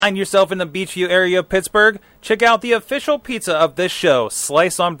Find yourself in the Beachview area of Pittsburgh? Check out the official pizza of this show,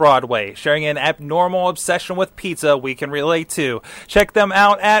 Slice on Broadway, sharing an abnormal obsession with pizza we can relate to. Check them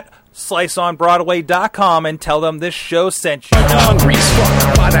out at sliceonbroadway.com and tell them this show sent you. Hungry as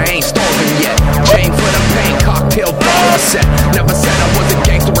fuck, but I ain't starving yet. Chain for the pain, cocktail bar set. Never said I was a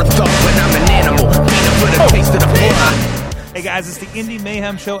gangster or thug, but I'm an animal. Peanut for the taste of the blood. Hey guys, it's the Indy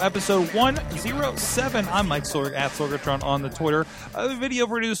Mayhem Show, episode 107. I'm Mike Sorg, at Sorgatron on the Twitter. A video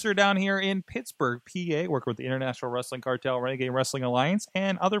producer down here in Pittsburgh, PA, working with the International Wrestling Cartel, Renegade Wrestling Alliance,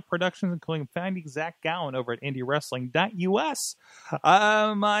 and other productions, including finding Zach Gowen over at IndyWrestling.us.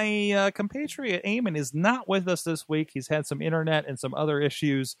 My compatriot, Eamon, is not with us this week. He's had some internet and some other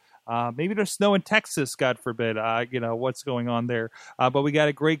issues. Maybe there's snow in Texas, God forbid, what's going on there. But we got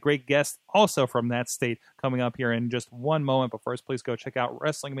a great guest also from that state coming up here in just one moment. But first, please go check out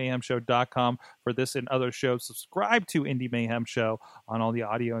WrestlingMayhemShow.com for this and other shows. Subscribe to Indy Mayhem Show on all the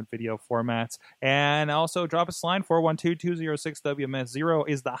audio and video formats. And also drop us a line, 412-206-WMS0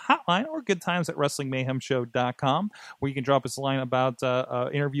 is the hotline, or good times at WrestlingMayhemShow.com, where you can drop us a line about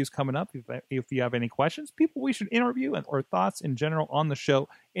interviews coming up if you have any questions, people we should interview, or thoughts in general on the show,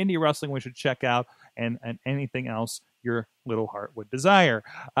 indie wrestling we should check out, and anything else your little heart would desire.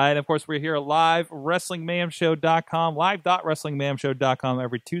 And of course, we're here live, WrestlingMayhemShow.com, live.WrestlingMayhemShow.com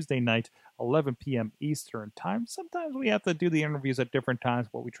every Tuesday night, 11 p.m. Eastern time. Sometimes we have to do the interviews at different times,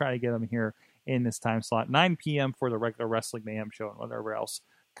 but we try to get them here in this time slot, 9 p.m. for the regular Wrestling Mayhem Show and whatever else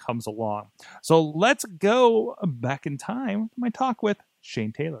comes along. So let's go back in time to my talk with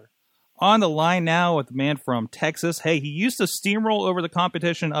Shane Taylor. On the line now with the man from Texas. Hey, he used to steamroll over the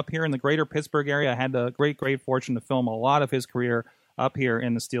competition up here in the greater Pittsburgh area. I had the great fortune to film a lot of his career up here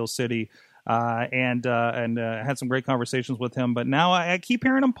in the Steel City, and had some great conversations with him. But now I keep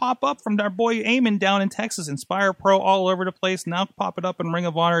hearing him pop up from our boy Eamon down in Texas, Inspire Pro all over the place. Now popping up in Ring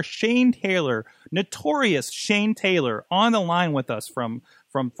of Honor. Shane Taylor, notorious Shane Taylor, on the line with us from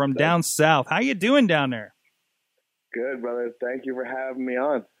down south. How you doing down there? Good, brother. Thank you for having me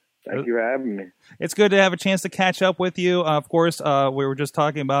on. Thank you for having me. It's good to have a chance to catch up with you. Of course, we were just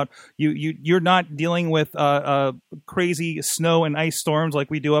talking about you're not dealing with crazy snow and ice storms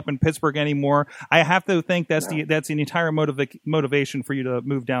like we do up in Pittsburgh anymore. I have to think that's the entire motivation for you to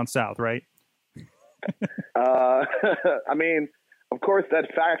move down south, right? I mean, of course,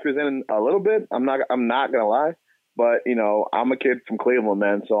 that factors in a little bit. I'm not gonna lie, but I'm a kid from Cleveland,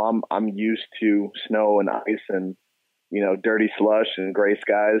 man, so I'm used to snow and ice and dirty slush and gray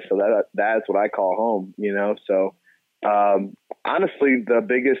skies. So that's what I call home, So, honestly, the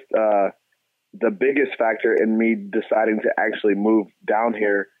biggest factor in me deciding to actually move down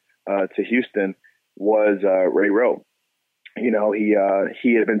here, to Houston was, Ray Rowe. He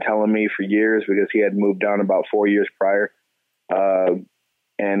had been telling me for years, because he had moved down about 4 years prior.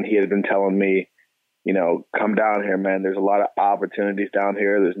 And he had been telling me, come down here, man. There's a lot of opportunities down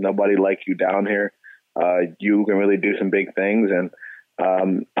here. There's nobody like you down here. You can really do some big things. And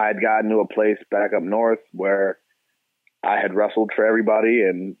I had gotten to a place back up north where I had wrestled for everybody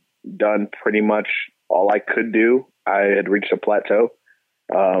and done pretty much all I could do. I had reached a plateau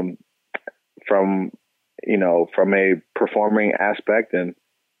from a performing aspect and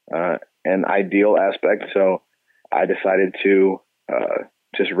an ideal aspect. So I decided to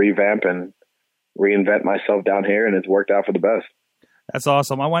just revamp and reinvent myself down here, and it's worked out for the best. That's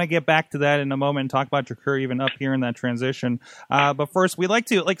awesome. I want to get back to that in a moment and talk about your career even up here in that transition. But first, we like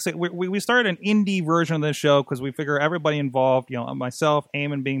to, we started an indie version of this show because we figure everybody involved, myself,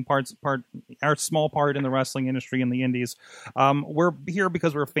 Eamon being our small part in the wrestling industry in the indies. We're here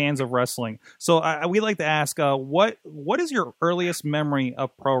because we're fans of wrestling. So we like to ask, what is your earliest memory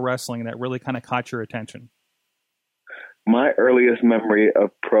of pro wrestling that really kind of caught your attention? My earliest memory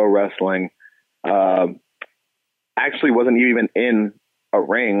of pro wrestling actually wasn't even in a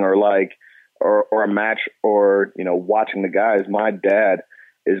ring or a match or watching the guys. My dad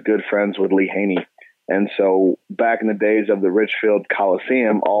is good friends with Lee Haney, and so back in the days of the Richfield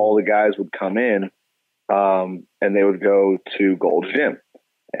Coliseum, all the guys would come in and they would go to Gold's Gym.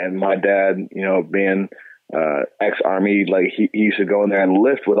 And my dad, being ex-Army, he used to go in there and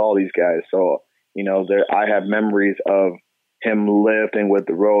lift with all these guys. So I have memories of him lifting with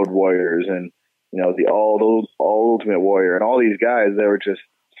the Road Warriors and the Ultimate Warrior and all these guys. They were just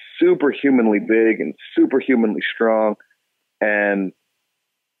superhumanly big and superhumanly strong. And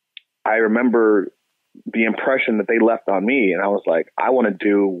I remember the impression that they left on me. And I was like, I want to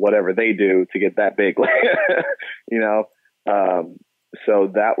do whatever they do to get that big,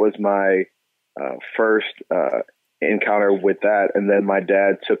 so that was my first encounter with that. And then my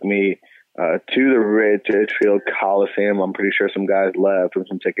dad took me to the Ridgefield Coliseum. I'm pretty sure some guys left with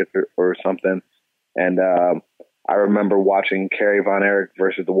some tickets or something. And I remember watching Kerry Von Erich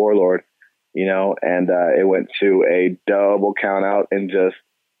versus the Warlord, and it went to a double count out, and just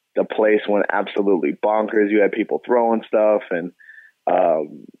the place went absolutely bonkers. You had people throwing stuff and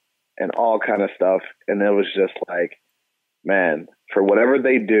all kind of stuff. And it was just like, man, for whatever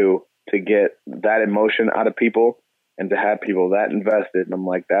they do to get that emotion out of people and to have people that invested, and I'm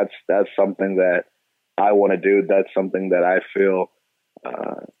like, that's something that I want to do. That's something that I feel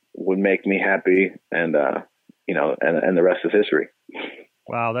would make me happy, and and the rest is history.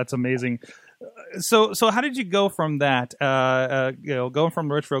 Wow, that's amazing. So how did you go from that, going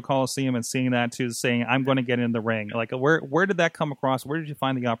from Richfield Coliseum and seeing that to saying, I'm going to get in the ring? Like, where did that come across? Where did you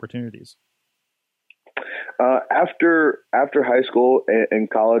find the opportunities? After high school and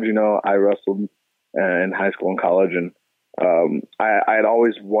college, I wrestled in high school and college, and I had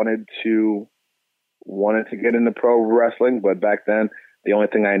always wanted to get into pro wrestling, but back then the only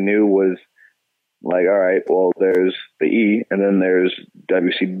thing I knew was like, all right, well, there's the E, and then there's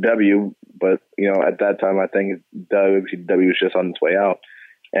WCW, but at that time I think WCW was just on its way out,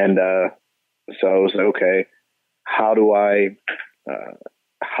 and so I was like, okay, how do I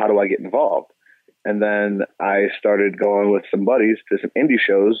get involved? And then I started going with some buddies to some indie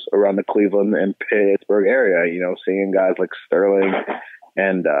shows around the Cleveland and Pittsburgh area, seeing guys like Sterling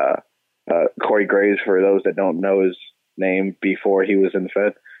and Corey Graves, for those that don't know his name before he was in the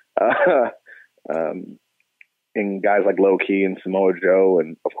Fed. And guys like Low Key and Samoa Joe,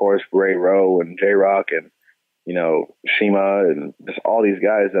 and of course Ray Rowe and J Rock, and Shima, and just all these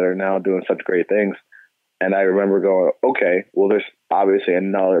guys that are now doing such great things. And I remember going, okay, well, there's obviously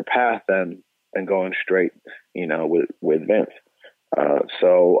another path than going straight, with Vince.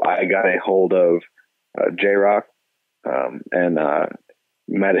 So I got a hold of J Rock, and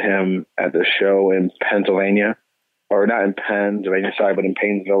met him at the show in Pennsylvania, or not in Pennsylvania, sorry, but in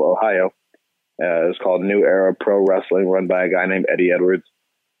Painesville, Ohio. It was called New Era Pro Wrestling, run by a guy named Eddie Edwards.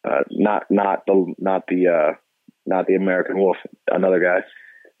 Not the American Wolf, another guy.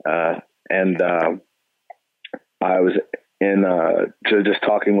 And I was just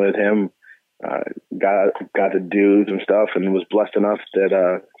talking with him. Got to do some stuff, and was blessed enough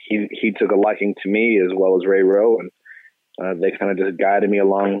that he took a liking to me as well as Ray Rowe, and they kind of just guided me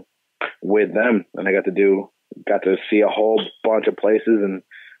along with them, and I got to see a whole bunch of places and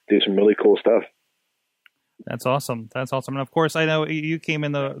do some really cool stuff. That's awesome. And of course, I know you came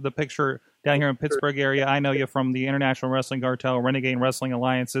in the picture down here in Pittsburgh area. I know you from the International Wrestling Cartel, Renegade Wrestling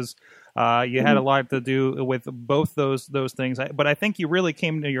Alliances. You had a lot to do with both those things, but I think you really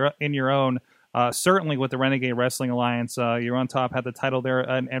came to your own. Certainly with the Renegade Wrestling Alliance, you're on top, had the title there,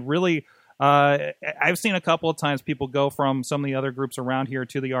 and really, I've seen a couple of times people go from some of the other groups around here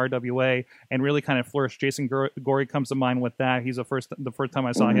to the RWA and really kind of flourish. Jason Gorey comes to mind with that. He's the first time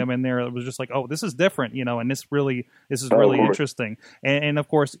I saw him in there, it was just like, oh, this is different, and this is really interesting. And of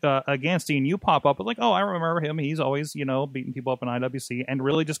course, again, seeing you pop up, like, oh, I remember him. He's always, beating people up in IWC, and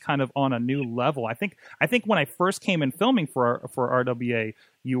really just kind of on a new level. I think when I first came in filming for RWA,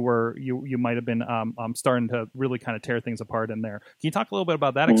 you might have been starting to really kind of tear things apart in there. Can you talk a little bit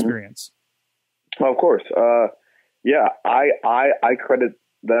about that experience? Well, of course. Yeah, I credit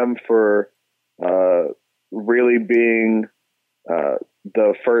them for really being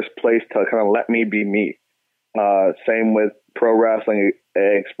the first place to kind of let me be me. Same with Pro Wrestling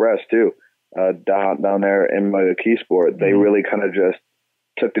Express too. Down there in my key sport, they really kind of just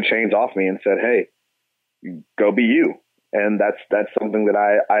took the chains off me and said, "Hey, go be you." And that's something that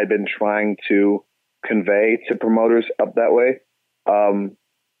I've been trying to convey to promoters up that way.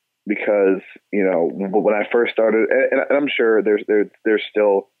 Because, when I first started, and I'm sure there's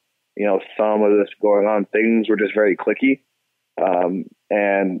still, some of this going on, things were just very cliquey.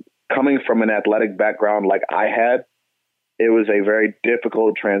 And coming from an athletic background like I had, it was a very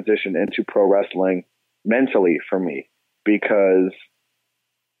difficult transition into pro wrestling mentally for me, because,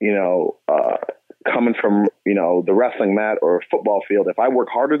 coming from, the wrestling mat or a football field, if I work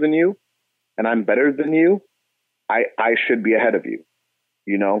harder than you and I'm better than you, I should be ahead of you.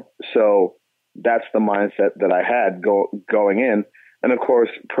 So that's the mindset that I had going in. And of course,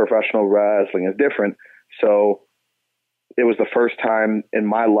 professional wrestling is different. So it was the first time in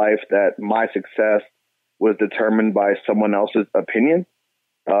my life that my success was determined by someone else's opinion.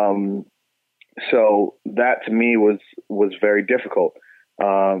 So that to me was very difficult.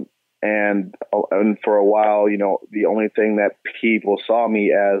 And for a while, the only thing that people saw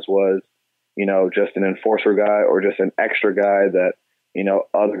me as was, just an enforcer guy or just an extra guy that,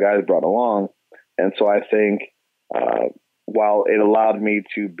 other guys brought along. And so I think while it allowed me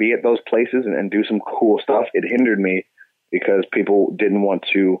to be at those places and do some cool stuff, it hindered me because people didn't want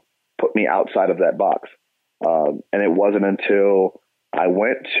to put me outside of that box. And it wasn't until I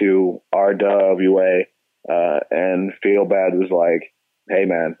went to RWA and Feel Bad was like, hey,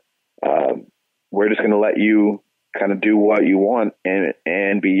 man, we're just going to let you kind of do what you want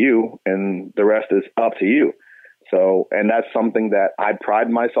and be you, and the rest is up to you. So, and that's something that I pride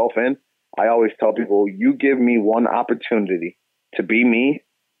myself in. I always tell people, you give me one opportunity to be me.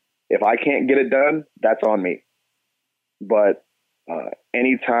 If I can't get it done, that's on me. But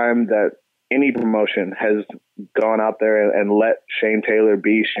anytime that any promotion has gone out there and let Shane Taylor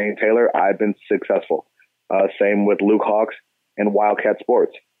be Shane Taylor, I've been successful. Same with Luke Hawks and Wildcat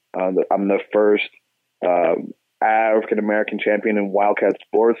Sports. I'm the first African-American champion in Wildcat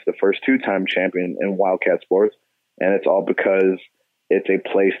Sports, the first two-time champion in Wildcat Sports. And it's all because it's a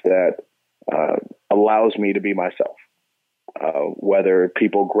place that allows me to be myself. Whether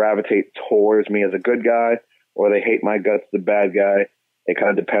people gravitate towards me as a good guy or they hate my guts, the bad guy, it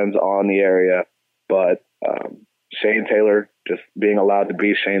kind of depends on the area. But Shane Taylor, just being allowed to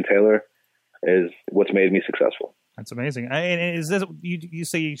be Shane Taylor, is what's made me successful. That's amazing. And is this, you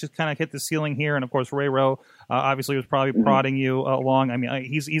say you just kind of hit the ceiling here, and of course Ray Rowe obviously was probably prodding you along. I mean,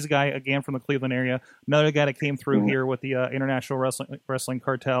 he's a guy again from the Cleveland area, another guy that came through here with the International Wrestling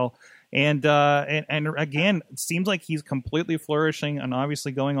Cartel, and again, it seems like he's completely flourishing, and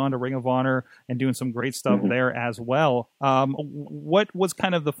obviously going on to Ring of Honor and doing some great stuff there as well. What was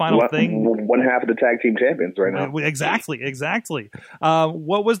kind of the final thing? One half of the tag team champions right now. Exactly.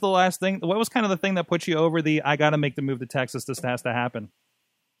 What was the last thing? What was kind of the thing that put you over the I got to make the move to Texas? This has to happen.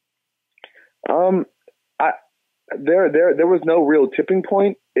 There was no real tipping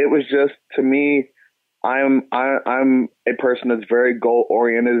point. It was just, to me, I'm a person that's very goal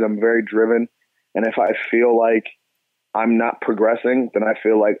oriented. I'm very driven, and if I feel like I'm not progressing, then I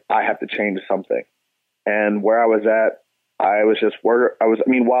feel like I have to change something. And where I was at, I was just while I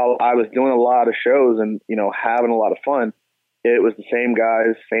was doing a lot of shows and having a lot of fun, it was the same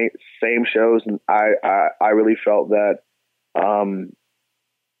guys, same shows, and I really felt that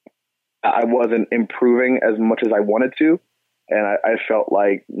I wasn't improving as much as I wanted to, and I felt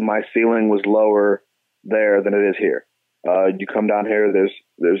like my ceiling was lower there than it is here. You come down here,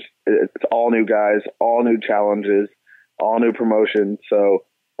 it's all new guys, all new challenges, all new promotions. So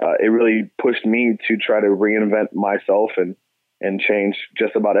it really pushed me to try to reinvent myself and change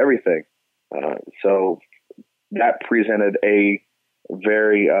just about everything. So that presented a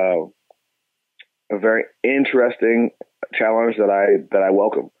very interesting challenge that I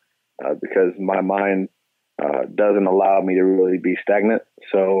welcome, because my mind doesn't allow me to really be stagnant.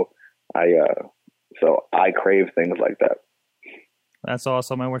 So I crave things like that. That's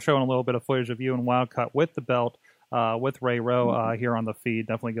awesome. And we're showing a little bit of footage of you and Wildcat with the belt, with Ray Rowe here on the feed.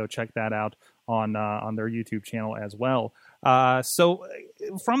 Definitely go check that out on their YouTube channel as well. So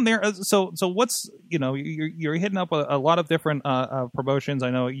from there, so what's, you're hitting up a lot of different promotions.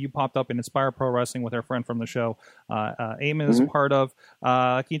 I know you popped up in Inspire Pro Wrestling with our friend from the show, Eamon is part of.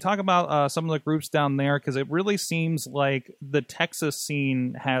 Can you talk about some of the groups down there? Because it really seems like the Texas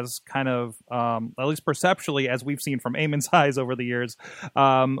scene has kind of, at least perceptually, as we've seen from Eamon's eyes over the years,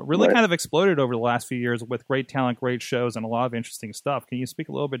 really kind of exploded over the last few years with great talent, great shows, and a lot of interesting stuff. Can you speak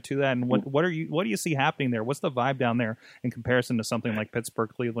a little bit to that? And what do you see happening there? What's the vibe down there in comparison to something like Pittsburgh,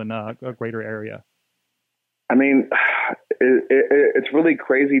 Cleveland, a greater area? I mean, it's really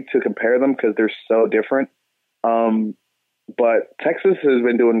crazy to compare them because they're so different. But Texas has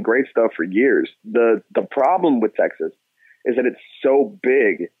been doing great stuff for years. The problem with Texas is that it's so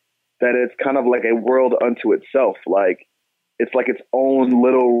big that it's kind of like a world unto itself. Like, it's like its own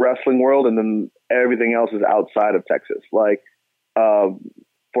little wrestling world, and then everything else is outside of Texas. Like,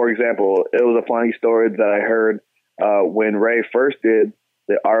 for example, it was a funny story that I heard when Ray first did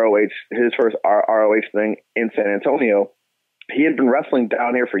the ROH, his first ROH thing in San Antonio. He had been wrestling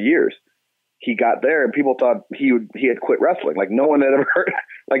down here for years. He got there and people thought he had quit wrestling. Like, no one had ever heard,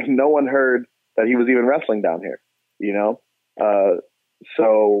 no one heard that he was even wrestling down here,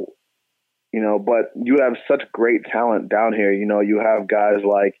 but you have such great talent down here. You have guys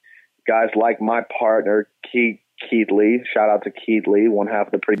like my partner, Keith Lee. Shout out to Keith Lee, one half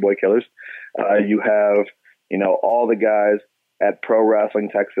of the Pretty Boy Killers. You have, all the guys at Pro Wrestling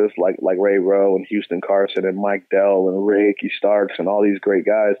Texas, like Ray Rowe and Houston Carson and Mike Dell and Ricky Starks and all these great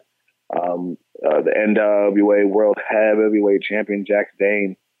guys. The NWA World Heavyweight Champion Jack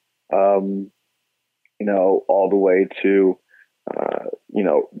Dane, all the way to,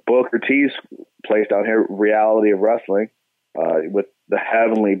 Booker T's place down here, Reality of Wrestling, with the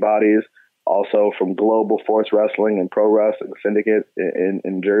Heavenly Bodies, also from Global Force Wrestling and Pro Wrestling Syndicate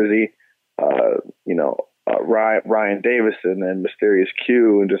in Jersey. Ryan Davison and Mysterious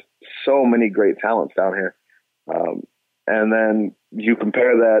Q, and just so many great talents down here. And then you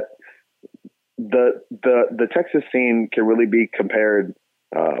compare that, the Texas scene can really be compared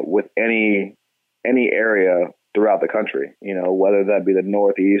with any area throughout the country, whether that be the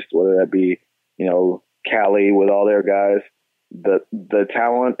Northeast, whether that be, Cali with all their guys. The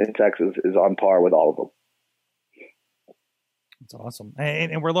talent in Texas is on par with all of them. That's awesome.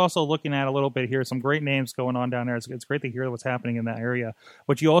 And we're also looking at a little bit here, some great names going on down there. It's great to hear what's happening in that area.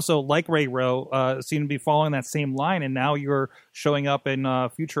 But you also, like Ray Rowe, seem to be following that same line, and now you're showing up in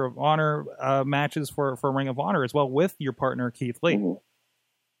Future of Honor matches for Ring of Honor as well with your partner, Keith Lee. Mm-hmm.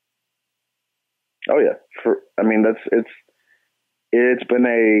 Oh, yeah. It's been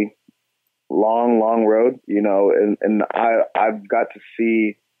a long road, and I've got to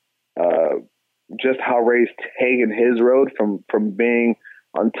see just how Ray's taken his road from being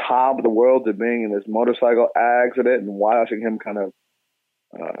on top of the world to being in this motorcycle accident, and watching him kind of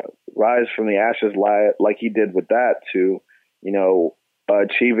rise from the ashes like he did with that to,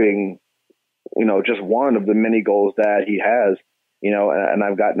 achieving, just one of the many goals that he has, and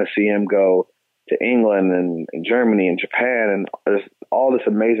I've gotten to see him go to England and Germany and Japan, and there's all this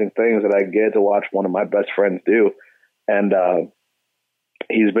amazing things that I get to watch one of my best friends do. And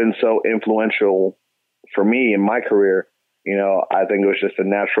he's been so influential for me in my career. I think it was just a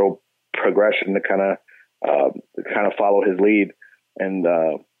natural progression to kind of follow his lead and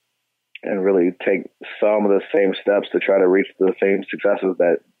really take some of the same steps to try to reach the same successes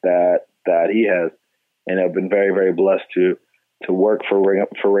that he has. And I've been very, very blessed to work for Ring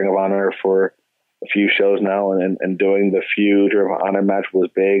of Honor for a few shows now, and doing the Future of Honor match was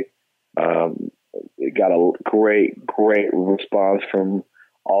big. It got a great response from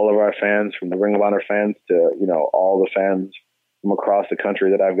all of our fans, from the Ring of Honor fans to, all the fans from across the country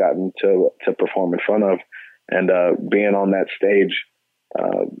that I've gotten to perform in front of. And being on that stage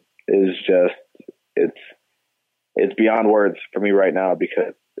is just, it's beyond words for me right now,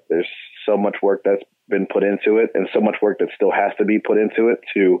 because there's so much work that's been put into it, and so much work that still has to be put into it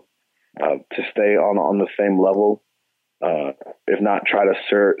to stay on the same level, if not try to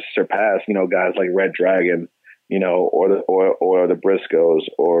surpass, guys like Red Dragon, or the Briscoes,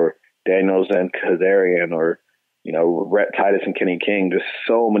 or Daniels and Kazarian, or, Rhett Titus and Kenny King. Just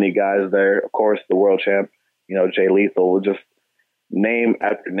so many guys there. Of course, the world champ, Jay Lethal, just name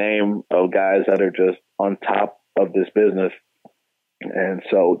after name of guys that are just on top of this business. And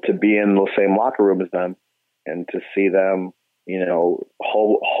so to be in the same locker room as them and to see them,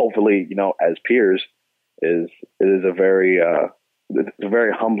 hopefully, as peers is a very, it's a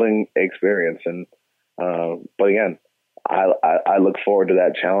very humbling experience. And, but again, I look forward to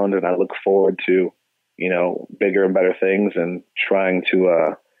that challenge, and I look forward to, bigger and better things, and trying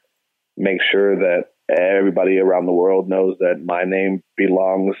to, make sure that everybody around the world knows that my name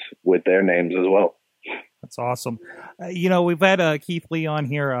belongs with their names as well. That's awesome. We've had Keith Lee on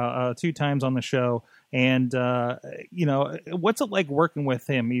here 2 times on the show, and what's it like working with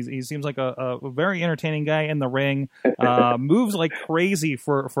him? He seems like a very entertaining guy in the ring. Moves like crazy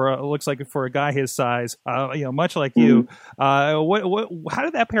for looks like for a guy his size. Much like you. How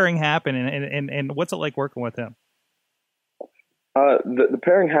did that pairing happen, and what's it like working with him? The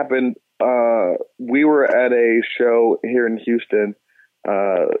pairing happened. We were at a show here in Houston.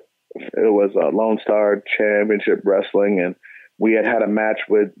 It was Lone Star Championship Wrestling, and we had a match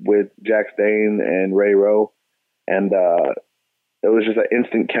with Jack Stane and Ray Rowe, and it was just an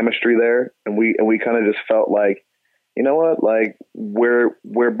instant chemistry there, and we kind of just felt like, you know what, like we're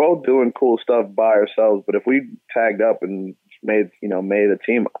both doing cool stuff by ourselves, but if we tagged up and made a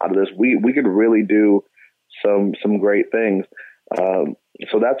team out of this, we could really do some great things.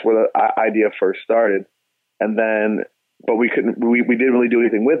 So that's where the idea first started, and then. But we didn't really do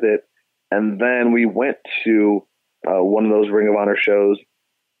anything with it. And then we went to one of those Ring of Honor shows,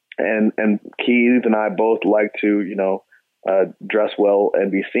 and Keith and I both like to, dress well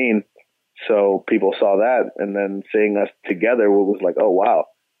and be seen. So people saw that, and then seeing us together was like, oh, wow,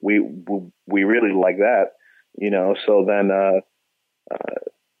 we really like that,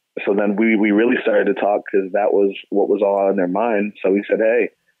 So then we really started to talk, because that was what was all on their mind. So we said, hey,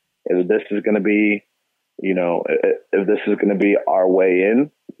 if this is going to be, if this is going to be our way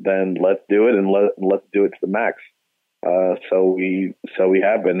in, then let's do it, and let's do it to the max. So we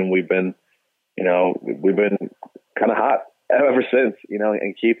have been, and we've been kind of hot ever since,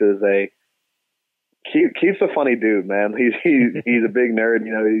 and Keith's a funny dude, man. He's a big nerd.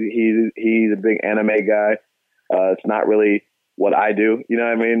 He's a big anime guy. It's not really what I do. You know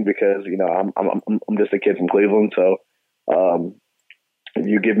what I mean? Because I'm just a kid from Cleveland, so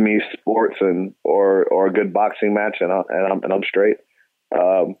you give me sports or a good boxing match, and I'm straight.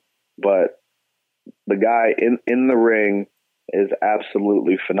 But the guy in the ring is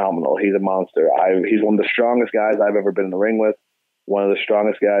absolutely phenomenal. He's a monster. He's one of the strongest guys I've ever been in the ring with. One of the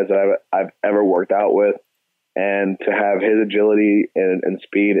strongest guys that I've ever worked out with. And to have his agility and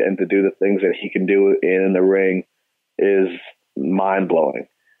speed and to do the things that he can do in the ring is mind blowing.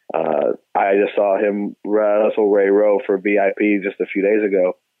 I just saw him wrestle Ray Rowe for VIP just a few days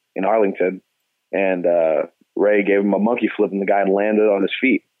ago in Arlington, and Ray gave him a monkey flip, and the guy landed on his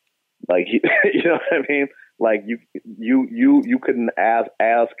feet. Like you know what I mean? Like you couldn't ask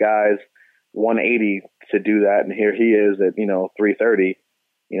guys 180 to do that, and here he is at 330,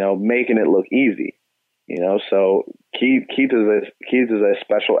 making it look easy. So Keith is a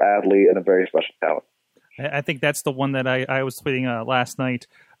special athlete and a very special talent. I think that's the one that I was tweeting last night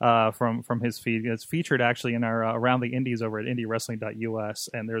from his feed. It's featured actually in our Around the Indies over at IndyWrestling.us,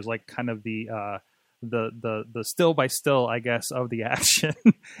 and there's like kind of the still by still, I guess, of the action.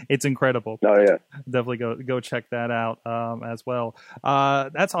 It's incredible. Oh yeah, definitely go check that out as well.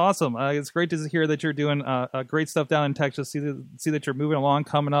 That's awesome. It's great to hear that you're doing great stuff down in Texas. See that you're moving along,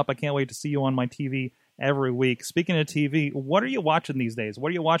 coming up. I can't wait to see you on my TV every week. Speaking of TV, what are you watching these days? What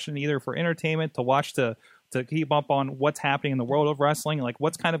are you watching either for entertainment, to watch, to keep up on what's happening in the world of wrestling? Like,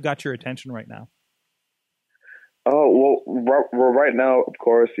 what's kind of got your attention right now? Oh, well, right now, of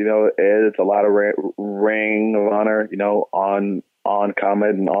course, it's a lot of Ring of Honor, on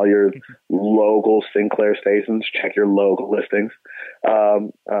Comet and all your local Sinclair stations. Check your local listings.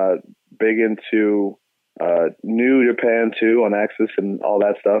 Big into New Japan too on Axis and all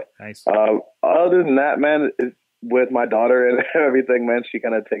that stuff. Nice. Other than that, man, with my daughter and everything, man, she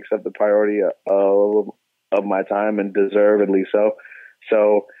kind of takes up the priority of my time, and deservedly so.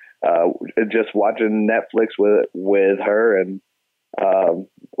 So just watching Netflix with her, and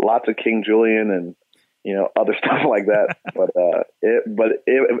lots of King Julian and other stuff like that. But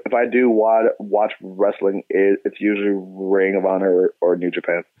if I do watch wrestling, it's usually Ring of Honor or New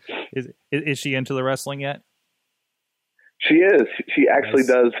Japan. Is she into the wrestling yet? She is. She actually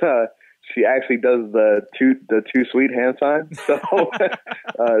does. She actually does the too sweet hand sign. So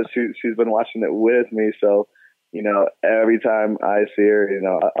she's been watching it with me. So every time I see her,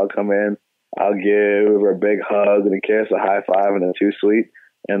 I'll come in, I'll give her a big hug and a kiss, a high five, and a too sweet,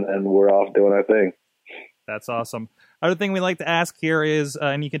 and then we're off doing our thing. That's awesome. Other thing we like to ask here is,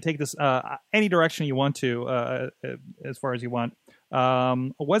 and you can take this any direction you want to, as far as you want.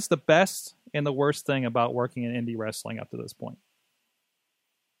 What's the best and the worst thing about working in indie wrestling up to this point?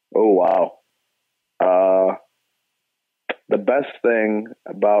 Oh, wow. The best thing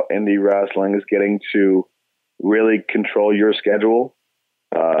about indie wrestling is getting to really control your schedule,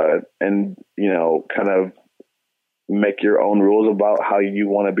 and, kind of make your own rules about how you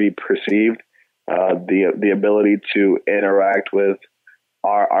want to be perceived. The ability to interact with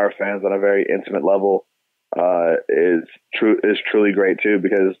our fans on a very intimate level is truly great too,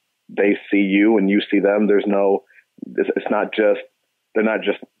 because they see you and you see them. It's not just, they're not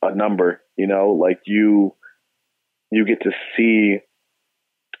just a number, like you get to see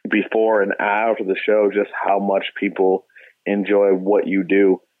before and after the show just how much people enjoy what you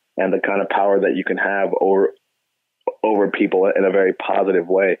do and the kind of power that you can have over people in a very positive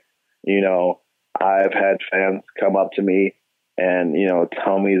way. I've had fans come up to me and,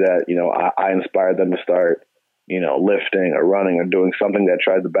 tell me that, I inspired them to start, lifting or running or doing something that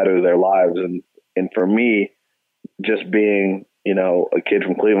tried to better their lives. And for me, just being, a kid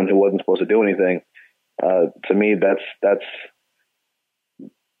from Cleveland who wasn't supposed to do anything, to me,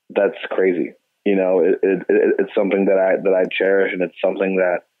 that's crazy. It's something that I cherish, and it's something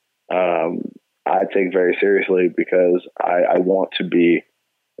that, I take very seriously, because I want to be,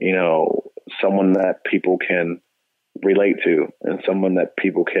 someone that people can relate to, and someone that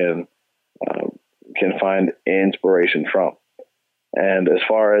people can find inspiration from. And as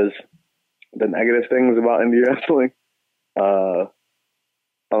far as the negative things about indie wrestling, I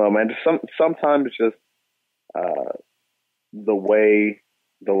don't know, man. Sometimes it's just the way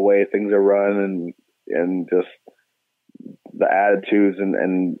things are run, and just the attitudes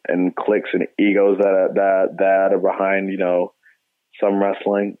and cliques and egos that are behind some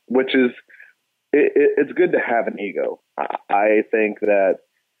wrestling, which is it's good to have an ego. I think that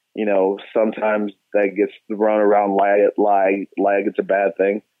sometimes that gets run around like it's a bad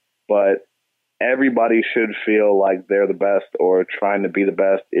thing, but everybody should feel like they're the best or trying to be the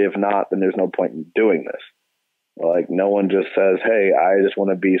best. If not, then there's no point in doing this. Like, no one just says, hey, I just want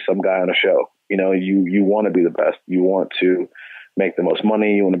to be some guy on a show. You know, you want to be the best. You want to make the most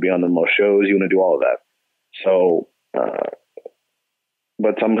money. You want to be on the most shows. You want to do all of that. So,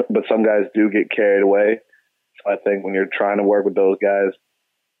 but some guys do get carried away. So I think when you're trying to work with those guys,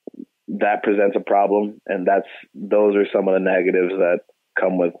 that presents a problem. And those are some of the negatives that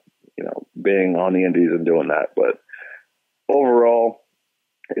come with, you know, being on the indies and doing that. But overall,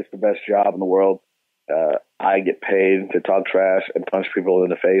 it's the best job in the world. I get paid to talk trash and punch people in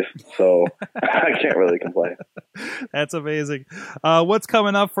the face, so I can't really complain. That's amazing. What's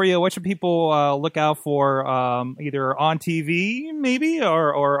coming up for you? What should people look out for, either on TV, maybe,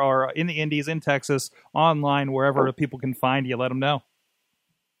 or in the indies in Texas, online, wherever people can find you? Let them know.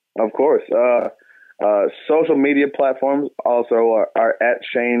 Of course. Social media platforms also are at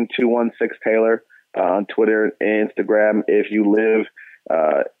Shane216Taylor on Twitter and Instagram. If you live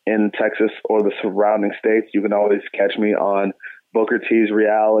in Texas or the surrounding states, you can always catch me on Booker T's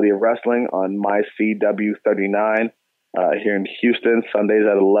Reality of Wrestling on my CW39 here in Houston, Sundays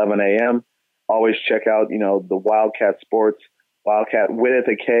at 11 a.m. Always check out, you know, the Wildcat Sports, Wildcat with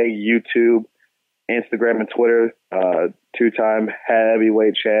a K, YouTube, Instagram, and Twitter. Two-time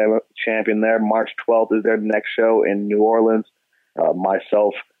heavyweight champion there. March 12th is their next show in New Orleans.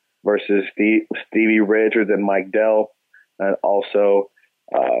 Myself versus Stevie Richards and Mike Dell. And also,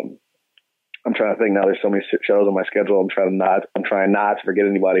 I'm trying to think now. There's so many shows on my schedule. I'm trying not to forget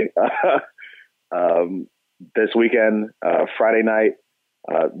anybody. This weekend, Friday night,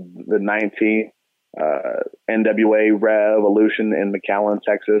 the 19th, NWA Revolution in McAllen,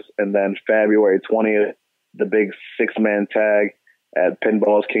 Texas, and then February 20th, the big 6-man tag at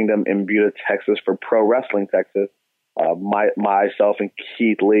Pinball's Kingdom in Buda, Texas, for Pro Wrestling Texas. Myself and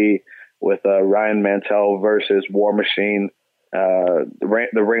Keith Lee with Ryan Mantell versus War Machine, the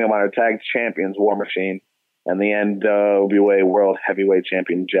Ring of Honor Tag Champions War Machine, and the NWA World Heavyweight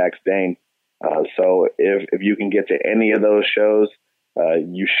Champion Jax Dane. So if you can get to any of those shows,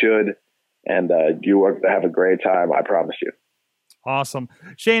 you should, and you are going to have a great time, I promise you. Awesome.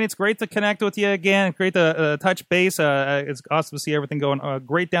 Shane, it's great to connect with you again. Great to touch base. It's awesome to see everything going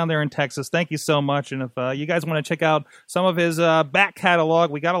great down there in Texas. Thank you so much. And if you guys want to check out some of his back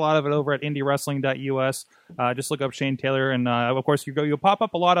catalog, we got a lot of it over at indywrestling.us. Just look up Shane Taylor. And, of course, you'll pop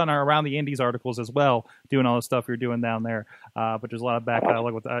up a lot on our Around the Indies articles as well, doing all the stuff you're doing down there. But there's a lot of back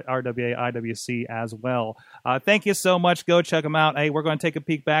catalog with RWA, IWC as well. Thank you so much. Go check them out. Hey, we're going to take a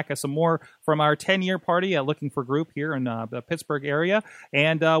peek back at some more from our 10-year party at Looking for Group here in the Pittsburgh area.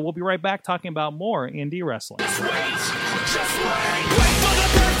 And we'll be right back talking about more indie wrestling. Just wait. Wait for the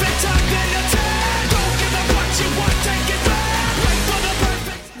perfect time, then attack. Don't give up what you want, take it back. Wait for the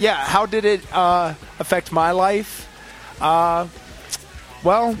perfect. Yeah, how did it affect my life?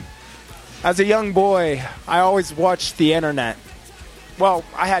 Well, as a young boy, I always watched the internet. Well,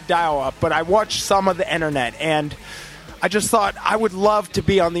 I had dial-up, but I watched some of the internet, and I just thought I would love to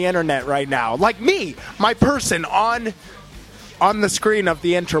be on the internet right now. Like me, my person on the screen of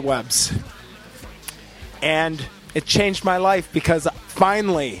the interwebs. And it changed my life because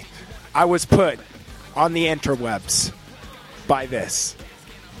finally I was put on the interwebs by this.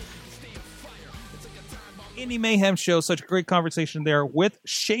 Indy Mayhem Show, such a great conversation there with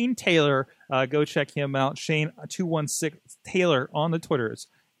Shane Taylor. Go check him out, Shane216 Taylor on the Twitters.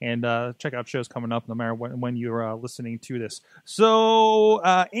 And check out shows coming up no matter when you're listening to this. So,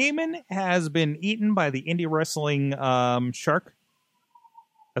 Eamon has been eaten by the indie wrestling shark.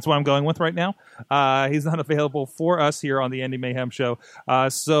 That's what I'm going with right now. He's not available for us here on the Indy Mayhem Show.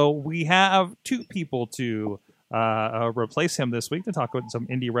 So we have two people to replace him this week to talk about some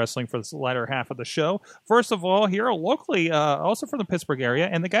indie wrestling for the latter half of the show. First of all, here locally, also from the Pittsburgh area,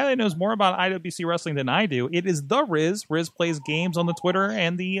 and the guy that knows more about IWC wrestling than I do, it is the Riz. Riz plays games on the Twitter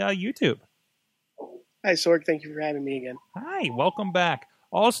and the YouTube. Hi, Sorg. Thank you for having me again. Hi, welcome back.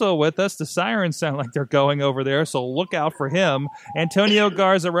 Also with us, the sirens sound like they're going over there, so look out for him. Antonio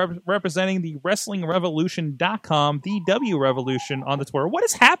Garza representing the WrestlingRevolution.com, the W Revolution on the Twitter. What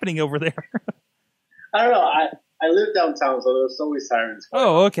is happening over there? I don't know. I live downtown, so there's always sirens.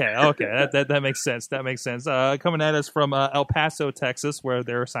 Oh, okay. That makes sense. That makes sense. Coming at us from El Paso, Texas, where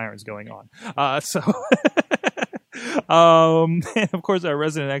there are sirens going on. And of course, our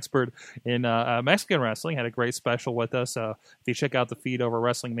resident expert in Mexican wrestling had a great special with us. If you check out the feed over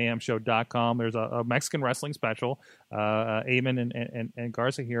WrestlingMayhemShow.com, there's a Mexican wrestling special. Eamon and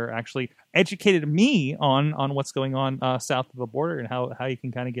Garza here actually educated me on what's going on south of the border and how you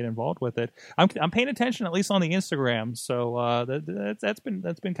can kind of get involved with it. I'm paying attention, at least on the Instagram, so that's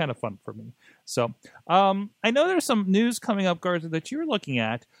been kind of fun for me. So I know there's some news coming up, Garza, that you're looking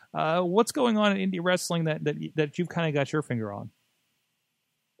at. What's going on in indie wrestling that you've kind of got your finger on?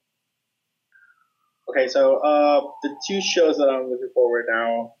 Okay, so the two shows that I'm looking for right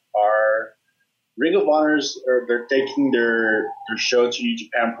now are Ring of Honors. They're taking their show to New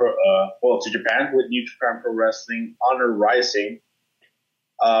Japan to Japan with New Japan Pro Wrestling Honor Rising.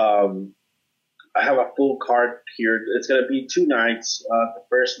 I have a full card here. It's going to be 2 nights. The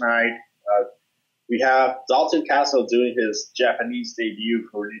first night, we have Dalton Castle doing his Japanese debut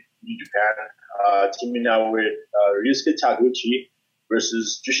for New Japan, teaming out with Ryusuke Taguchi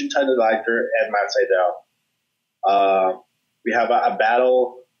versus Jushin Thunder Liger and Matt Sydal. We have a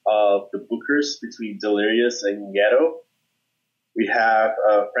battle of the Bookers between Delirious and Ghetto. We have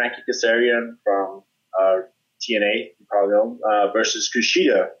Frankie Kazarian from TNA, you probably know, versus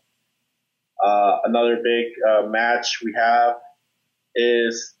Kushida. Another big match we have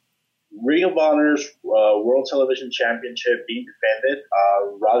is Ring of Honor's World Television Championship being defended.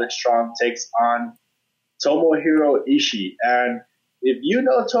 Roderick Strong takes on Tomohiro Ishii. And if you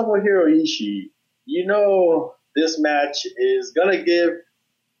know Tomohiro Ishii, you know this match is going to give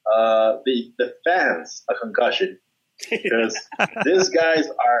the fans a concussion. Because these guys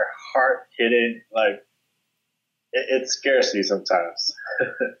are hard-hitting. Like, it scares me sometimes.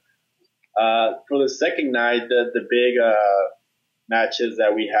 For the second night, the big matches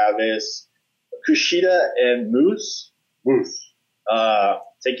that we have is Kushida and Moose,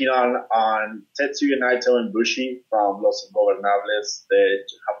 taking on Tetsuya Naito and Bushi from Los Ingobernables de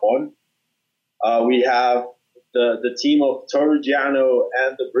Japón. We have the team of Toru Giano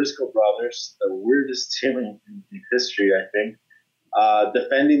and the Briscoe brothers, the weirdest team in history, I think,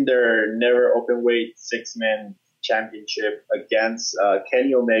 defending their never open weight 6-man championship against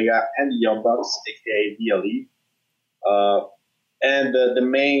Kenny Omega and the Young Bucks, aka the Elite. And the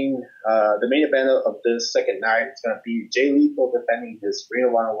main event of this second night is going to be Jay Lethal defending his Ring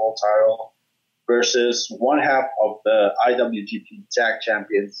of Honor World title versus one half of the IWGP Tag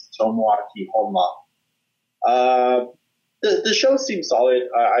Champions, Tomoaki Honma. The show seems solid.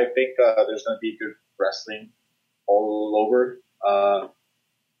 I think there's going to be good wrestling all over. I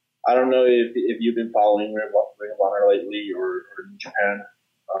don't know if you've been following Ring of Honor lately or in Japan,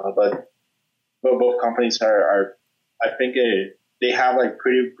 but both companies are I think they have like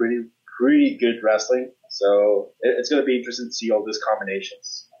pretty good wrestling. So it's going to be interesting to see all these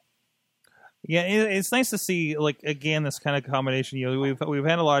combinations. Yeah, it's nice to see, like, again, this kind of combination. You know, we've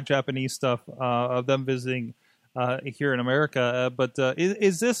had a lot of Japanese stuff of them visiting here in America, but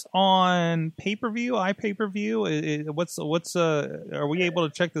is this on pay-per-view, iPay-per-view? What's are we able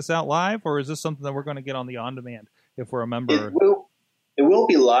to check this out live, or is this something that we're going to get on the on-demand if we're a member? It will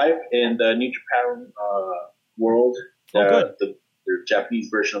be live in the New Japan World, the Japanese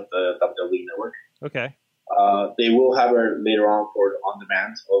version of the WWE Network. Okay. They will have it later on for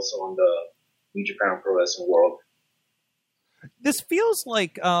on-demand, also on the New Japan Pro Wrestling World. This feels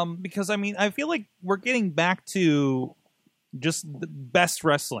like, because I mean, I feel like we're getting back to just the best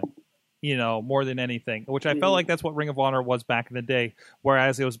wrestling, you know, more than anything, which I felt like that's what Ring of Honor was back in the day,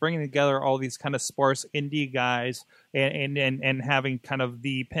 whereas it was bringing together all these kind of sparse indie guys and having kind of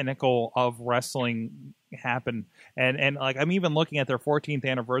the pinnacle of wrestling happen. And like, I'm even looking at their 14th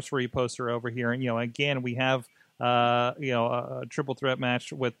anniversary poster over here, and, you know, again, we have a triple threat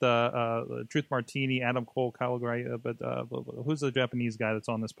match with Truth Martini, Adam Cole, Kyle Gray, but who's the Japanese guy that's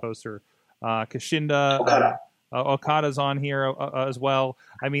on this poster? Kashinda, Okada's on here as well.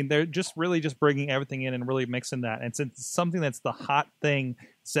 I mean, they're just bringing everything in and really mixing that. And since it's something that's the hot thing,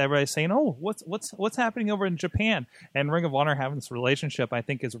 so everybody's saying, "Oh, what's happening over in Japan?" And Ring of Honor having this relationship, I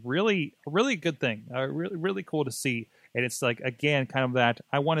think, is really a really good thing. Really cool to see. And it's like, again, kind of that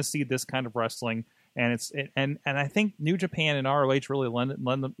I want to see this kind of wrestling. And and I think New Japan and ROH really lend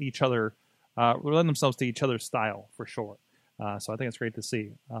themselves to each other's style for sure. So I think it's great to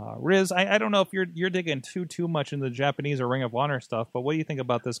see. Riz, I don't know if you're digging too much into the Japanese or Ring of Honor stuff, but what do you think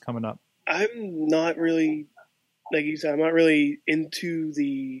about this coming up? I'm not really, like you said, I'm not really into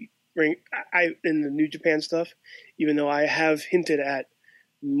the in the New Japan stuff, even though I have hinted at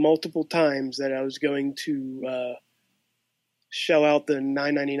multiple times that I was going to shell out the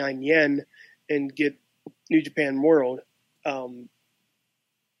 9.99 yen and get New Japan World. But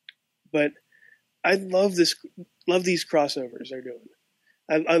I love this love these crossovers they're doing.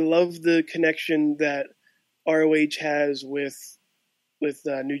 I love the connection that ROH has with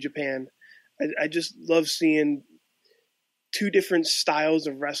New Japan. I just love seeing two different styles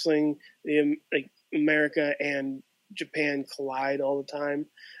of wrestling, like America and Japan, collide all the time.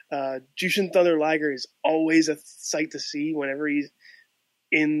 Jushin Thunder Liger is always a sight to see whenever he's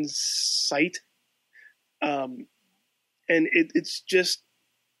in sight. And it's just,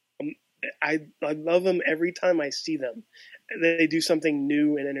 I love them every time I see them. They do something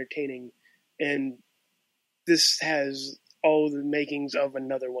new and entertaining, and this has all the makings of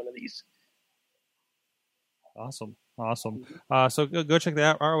another one of these. Awesome. So go check that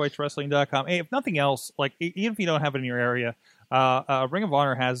out, ROHWrestling.com. Hey, if nothing else, like even if you don't have it in your area, Ring of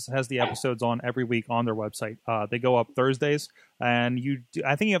Honor has the episodes on every week on their website. They go up Thursdays, and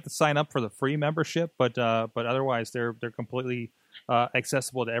I think you have to sign up for the free membership, but otherwise they're completely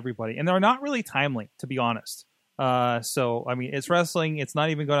accessible to everybody, and they're not really timely, to be honest. So I mean, it's wrestling. It's not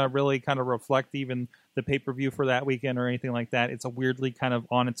even going to really kind of reflect even the pay-per-view for that weekend or anything like that. It's a weirdly kind of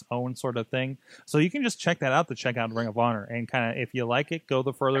on its own sort of thing. So you can just check that out to check out Ring of Honor, and kind of, if you like it, go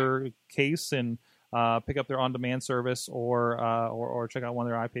the further case and pick up their on-demand service, or check out one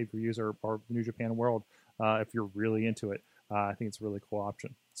of their iPay-per-views or New Japan World if you're really into it. I think it's a really cool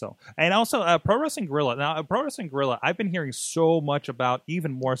option. So, and also Pro Wrestling Guerrilla. Now, Pro Wrestling Guerrilla, I've been hearing so much about,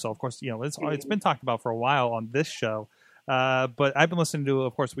 even more so. Of course, it's been talked about for a while on this show. But I've been listening to,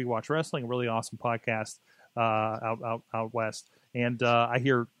 of course, We Watch Wrestling, a really awesome podcast out west, and I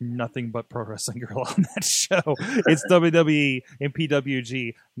hear nothing but Pro Wrestling Guerrilla on that show. It's WWE and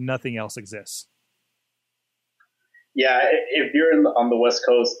PWG. Nothing else exists. Yeah, if you're on the West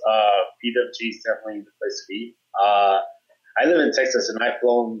Coast, PWG is definitely the place to be. I live in Texas, and I've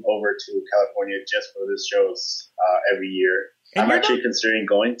flown over to California just for this shows every year. And I'm actually considering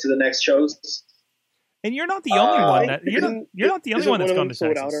going to the next shows. And you're not the only one that you're not the only one that's gone to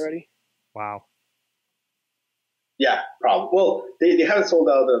Texas. Out already? Wow. Yeah, probably. Well, they haven't sold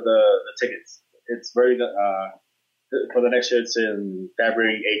out the tickets. It's very for the next year. It's in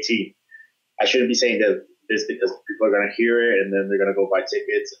February 18th. I shouldn't be saying this because people are going to hear it and then they're going to go buy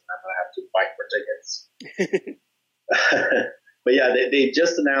tickets, and I'm going to have to fight for tickets. But yeah, they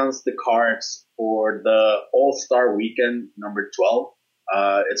just announced the cards for the All-Star Weekend number 12.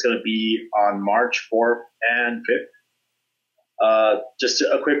 It's going to be on March 4th and 5th. Just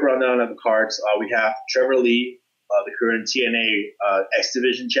a quick rundown of the cards. We have Trevor Lee, the current TNA X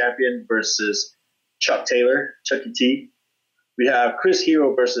Division champion, versus Chuck Taylor, Chucky T. We have Chris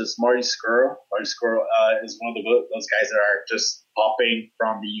Hero versus Marty Scurll. Marty Scurll is one of those guys that are just popping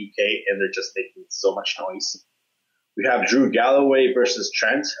from the UK, and they're just making so much noise. We have Drew Galloway versus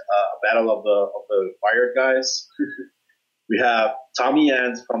Trent, a battle of the Fire guys. We have Tommy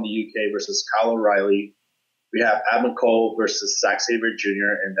End from the UK versus Kyle O'Reilly. We have Adam Cole versus Zack Sabre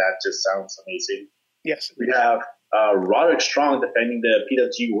Jr., and that just sounds amazing. Yes. We have Roderick Strong defending the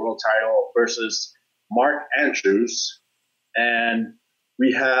PWG World title versus Mark Andrews. And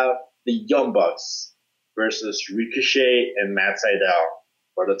we have the Young Bucks versus Ricochet and Matt Sydal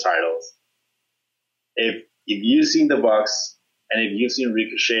for the titles. If you've seen the Bucks, and if you've seen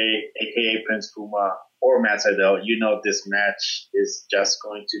Ricochet, a.k.a. Prince Puma, or Matt Sydal, you know this match is just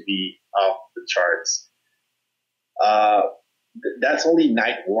going to be off the charts. That's only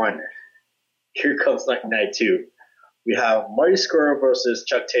night one. Here comes night two. We have Marty Scurll versus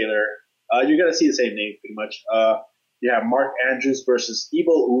Chuck Taylor. You're going to see the same name pretty much. You have Mark Andrews versus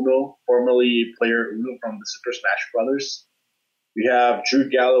Evil Uno, formerly player Uno from the Super Smash Brothers. We have Drew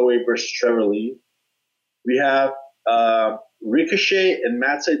Galloway versus Trevor Lee. We have Ricochet and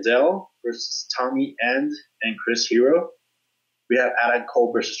Matt Sydal versus Tommy End and Chris Hero. We have Adam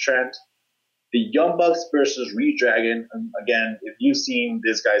Cole versus Trent. The Young Bucks versus Reed Dragon. And again, if you've seen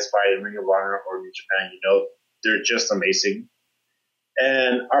these guys fight in Ring of Honor or New Japan, you know they're just amazing.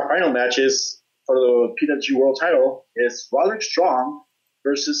 And our final matches for the PWG World title is Roderick Strong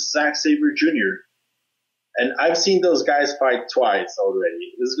versus Zack Sabre Jr. And I've seen those guys fight twice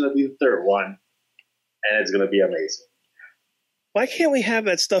already. This is going to be the third one, and it's going to be amazing. Why can't we have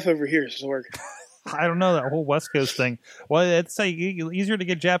that stuff over here, Sorg? I don't know, that whole West Coast thing. Well, it's easier to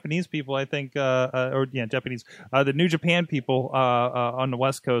get Japanese people, I think, Japanese, the New Japan people on the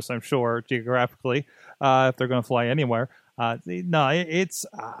West Coast, I'm sure, geographically, if they're going to fly anywhere. It's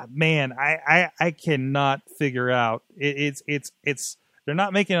man, I cannot figure out. It's they're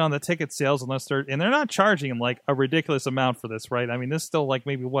not making it on the ticket sales unless they're not charging like a ridiculous amount for this, right? I mean, this is still like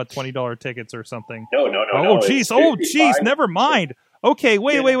maybe $20 tickets or something. No. Oh, jeez. Never mind. Okay,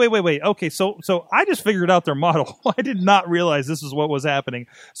 wait. Okay, so I just figured out their model. I did not realize this is what was happening.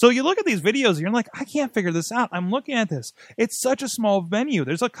 So you look at these videos and you're like, I can't figure this out. I'm looking at this. It's such a small venue.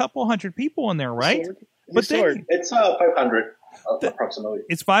 There's a couple hundred people in there, right? But then it's 500 approximately.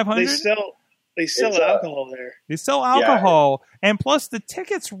 It's 500. They sell alcohol there. They sell alcohol, and plus the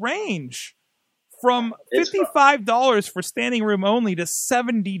tickets range from $55 for standing room only to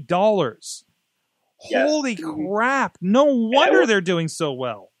 $70. Yes. Holy crap! No wonder they're doing so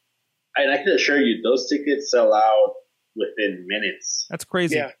well. And I can assure you, those tickets sell out within minutes. That's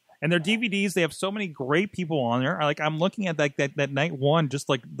crazy. Yeah. And their DVDs, they have so many great people on there. Like I'm looking at that night one, just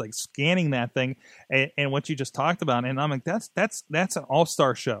like scanning that thing and what you just talked about, and I'm like, that's an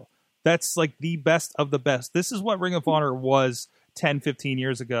all-star show. That's like the best of the best. This is what Ring of Honor was 10, 15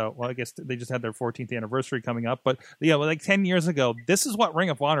 years ago. Well, I guess they just had their 14th anniversary coming up, but like 10 years ago, this is what Ring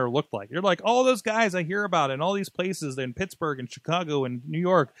of Honor looked like. You're like, all those guys I hear about in all these places in Pittsburgh and Chicago and New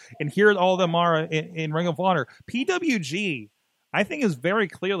York, and here all of them are in Ring of Honor. PWG, I think, is very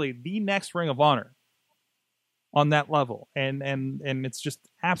clearly the next Ring of Honor on that level. And it's just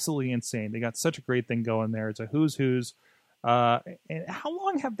absolutely insane. They got such a great thing going there. It's a who's. And how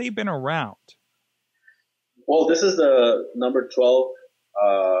long have they been around? Well, this is the number 12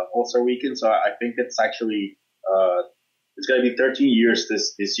 All-Star Weekend, so I think it's actually it's going to be 13 years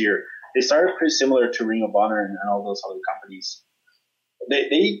this year. They started pretty similar to Ring of Honor and all those other companies.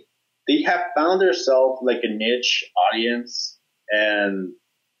 They have found themselves like a niche audience, and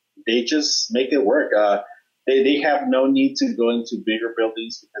they just make it work. They have no need to go into bigger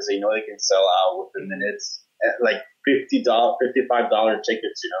buildings because they know they can sell out within minutes at like $50, $55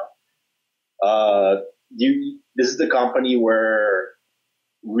 tickets. This is the company where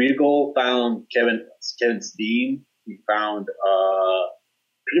Regal found Kevin Steen. He found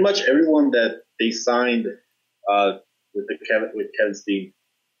pretty much everyone that they signed with Kevin Steen.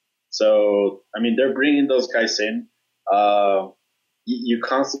 So I mean, they're bringing those guys in. You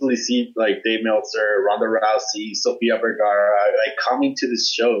constantly see like Dave Meltzer, Ronda Rousey, Sofia Vergara like coming to these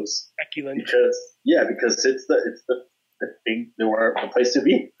shows because it's the thing, the place to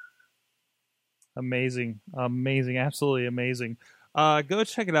be. Amazing, absolutely amazing. Go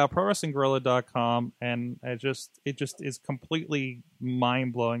check it out, ProWrestlingGorilla.com, and it just is completely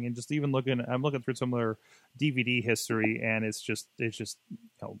mind blowing. And just even I'm looking through some of their DVD history, and it's just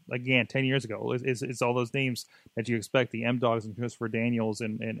again 10 years ago, it's all those names that you expect, the M Dogs and Christopher Daniels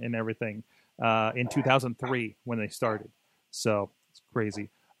and everything in 2003 when they started. So it's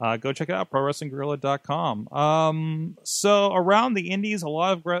crazy. Go check it out, ProWrestlingGorilla.com. So around the Indies, a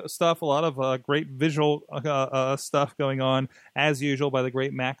lot of great stuff, a lot of great visual stuff going on, as usual, by the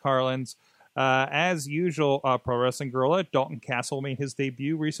great Matt Carlins. As usual, Pro Wrestling Gorilla, Dalton Castle made his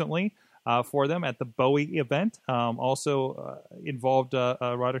debut recently for them at the Bowie event. Also involved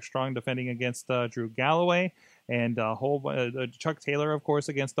Roderick Strong defending against Drew Galloway, and Chuck Taylor, of course,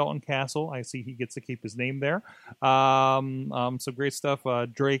 against Dalton Castle. I see he gets to keep his name there. Some great stuff.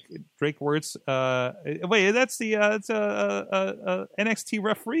 Drake Wirtz. Wait, that's the NXT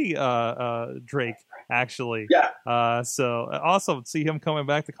referee Drake, actually. Yeah. So awesome. See him coming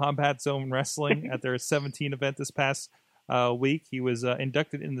back to Combat Zone Wrestling at their 17 event this past week. He was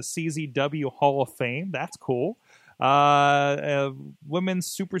inducted in the CZW Hall of Fame. That's cool.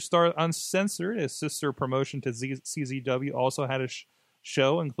 Women's Superstar Uncensored, a sister promotion to CZW, also had a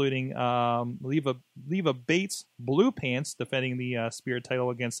show, including Leva Bates, Blue Pants, defending the Spirit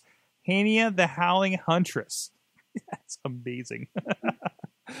title against Hania the Howling Huntress. That's amazing.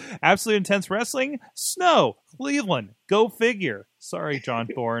 Absolute Intense Wrestling, Snow, Cleveland, go figure. Sorry, John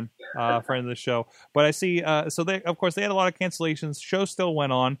Thorne, friend of the show. But I see, so they, of course, they had a lot of cancellations. Show still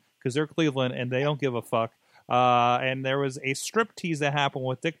went on because they're Cleveland and they don't give a fuck. And there was a strip tease that happened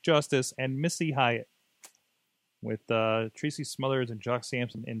with Dick Justice and Missy Hyatt, with Tracy Smothers and Jock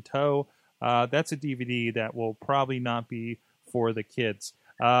Sampson in tow. That's a DVD that will probably not be for the kids.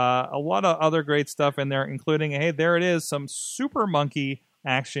 A lot of other great stuff in there, including, hey, there it is, some Super Monkey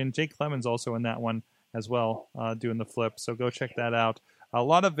action. Jake Clemens also in that one as well, doing the flip. So go check that out. A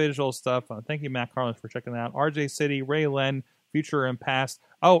lot of visual stuff. Thank you, Matt Carlin, for checking that out. RJ City, Ray Len, Future and Past.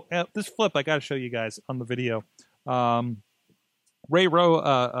 Oh, this flip I got to show you guys on the video. Ray Rowe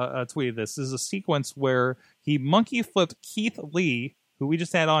tweeted this. This is a sequence where he monkey flipped Keith Lee, who we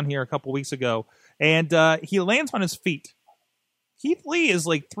just had on here a couple weeks ago, and he lands on his feet. Keith Lee is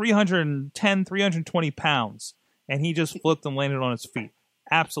like 310, 320 pounds, and he just flipped and landed on his feet.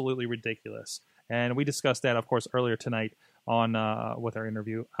 Absolutely ridiculous. And we discussed that, of course, earlier tonight on with our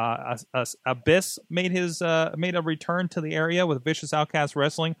interview. Abyss made a return to the area with Vicious Outcast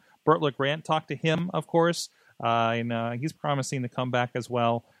Wrestling. Burt LeGrant talked to him, of course. and he's promising to come back as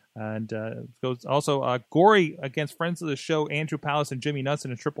well. And goes also Gory against friends of the show Andrew Palace and Jimmy Nuts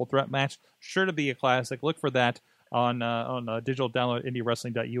in a triple threat match. Sure to be a classic. Look for that on digital download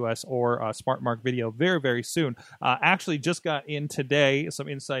IndyWrestling.us or Smart Mark Video very, very soon. Actually, just got in today some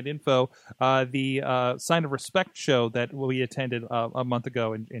inside info. The Sign of Respect show that we attended a month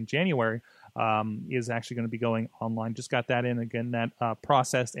ago in January is actually going to be going online. Just got that in again, that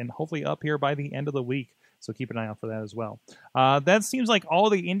processed and hopefully up here by the end of the week. So keep an eye out for that as well. That seems like all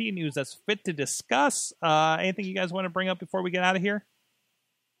the indie news that's fit to discuss. Anything you guys want to bring up before we get out of here?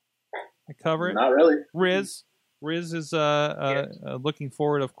 I cover it. Not really. Riz is looking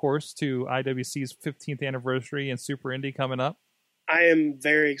forward, of course, to IWC's 15th anniversary and Super Indy coming up. I am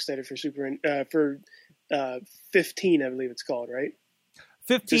very excited for 15, I believe it's called, right?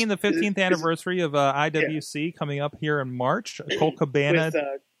 15, the 15th anniversary of IWC coming up here in March. Colt Cabana.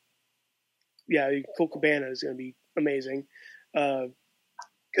 Colt Cabana is going to be amazing.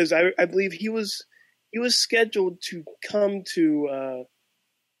 Because I believe he was scheduled to come to.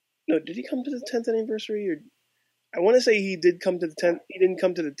 No, did he come to the 10th anniversary? Or I want to say he did come to the 10th. He didn't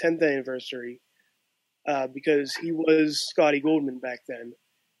come to the 10th anniversary because he was Scotty Goldman back then.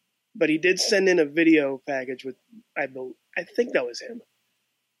 But he did send in a video package with I think that was him.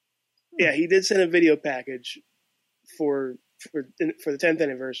 Yeah, he did send a video package for the 10th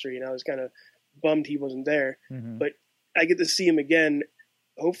anniversary, and I was kind of bummed he wasn't there. Mm-hmm. But I get to see him again,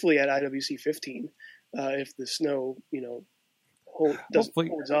 hopefully at IWC 15, if the snow,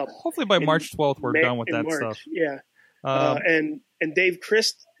 holds up. Hopefully by March 12th we're done with that stuff. Yeah. And Dave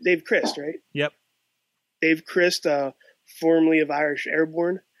Christ, right? Yep. Dave Christ, formerly of Irish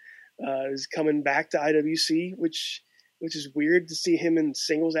Airborne, is coming back to IWC, which is weird to see him in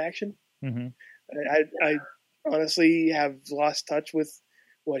singles action. Mm-hmm. I honestly have lost touch with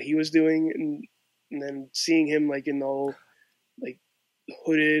what he was doing, and then seeing him like in the whole like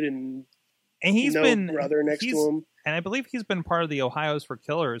hooded and he's been brother next to him. And I believe he's been part of the Ohio's for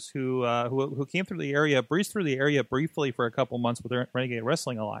Killers, who came through the area, breezed through the area briefly for a couple months with the Renegade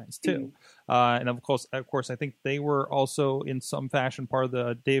Wrestling Alliance too. Mm-hmm. And of course, I think they were also in some fashion part of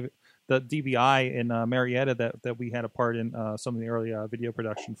the DBI in Marietta that we had a part in some of the early video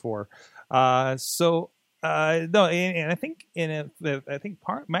production for. No, and I think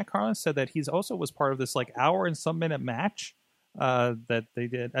Matt Carlin said that he's also was part of this like hour and some minute match that they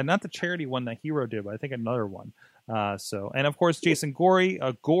did, and not the charity one that Hero did, but I think another one. And of course Jason Gory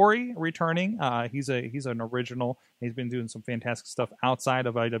returning. He's an original. He's been doing some fantastic stuff outside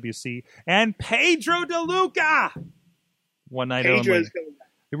of IWC. And Pedro DeLuca, one night only.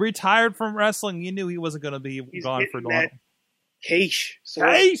 He retired from wrestling. You knew he wasn't going to be gone for long. Cash.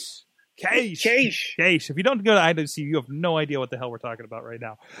 If you don't go to IWC, you have no idea what the hell we're talking about right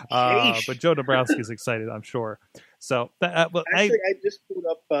now. But Joe Dabrowski is excited, I'm sure. So, actually, I just pulled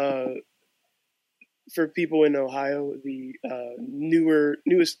up for people in Ohio the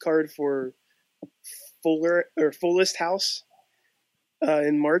newest card for Fullest House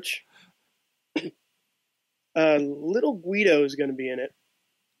in March. Little Guido is going to be in it.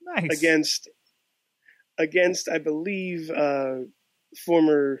 Nice. Against I believe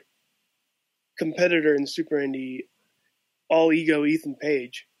former competitor in Super Indy, All Ego Ethan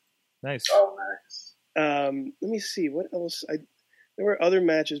Page. Nice. Oh, nice. Let me see what else. There were other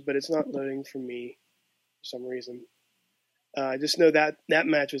matches, but it's not loading for me for some reason. I just know that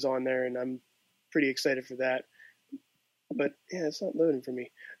match was on there, and I'm pretty excited for that. But yeah, it's not loading for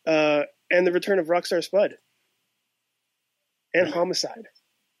me. And the return of Rockstar Spud and Homicide.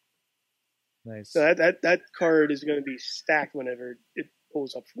 Nice. So that card is going to be stacked whenever it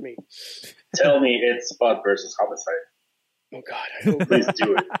pulls up for me. Tell me it's Spud versus Homicide. Oh God, I hope Please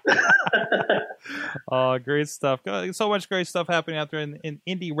do it. Oh, great stuff. So much great stuff happening out there in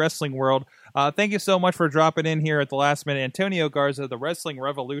indie wrestling world. Thank you so much for dropping in here at the last minute. Antonio Garza, the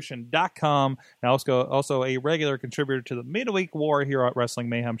WrestlingRevolution.com, and also a regular contributor to the Midweek War here at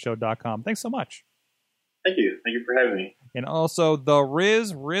WrestlingMayhemShow.com. Thanks so much. Thank you. Thank you for having me. And also the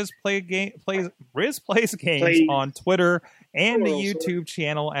Riz plays games on Twitter and the YouTube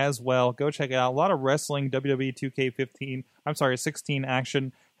channel as well. Go check it out. A lot of wrestling, WWE 16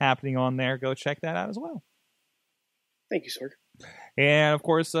 action happening on there. Go check that out as well. Thank you, sir. And of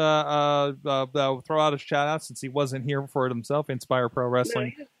course, I'll throw out a shout out since he wasn't here for it himself. Inspire Pro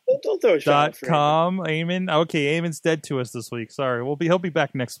Wrestling. Don't throw a shout out for .com. Eamon. Okay, Eamon's dead to us this week. Sorry, he'll be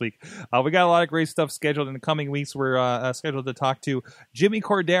back next week. We got a lot of great stuff scheduled in the coming weeks. We're scheduled to talk to Jimmy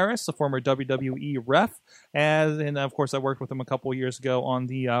Corderas, the former WWE ref, and of course I worked with him a couple years ago on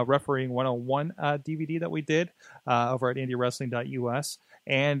the Refereeing 101 DVD that we did over at IndyWrestling.us.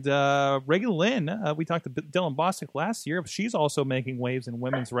 And Reagan Lynn, we talked to Dylan Bostic last year. She's also making waves in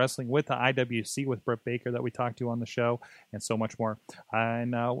women's wrestling with the IWC with Britt Baker that we talked to on the show, and so much more.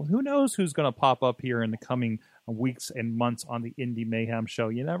 And who knows who's going to pop up here in the coming weeks and months on the Indy Mayhem Show.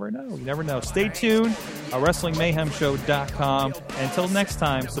 You never know. You never know. Stay tuned. WrestlingMayhemShow.com. Until next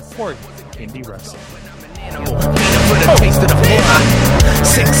time, support indie wrestling. For the taste of the blood.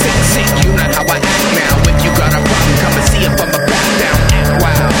 Sick, you know how I act now. If you got a problem, come and see if I'm a back down.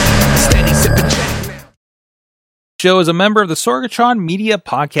 Wow, steady sipping Jack now. Show is a member of the Sorgatron Media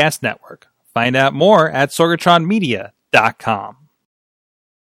Podcast Network. Find out more at sorgatronmedia.com.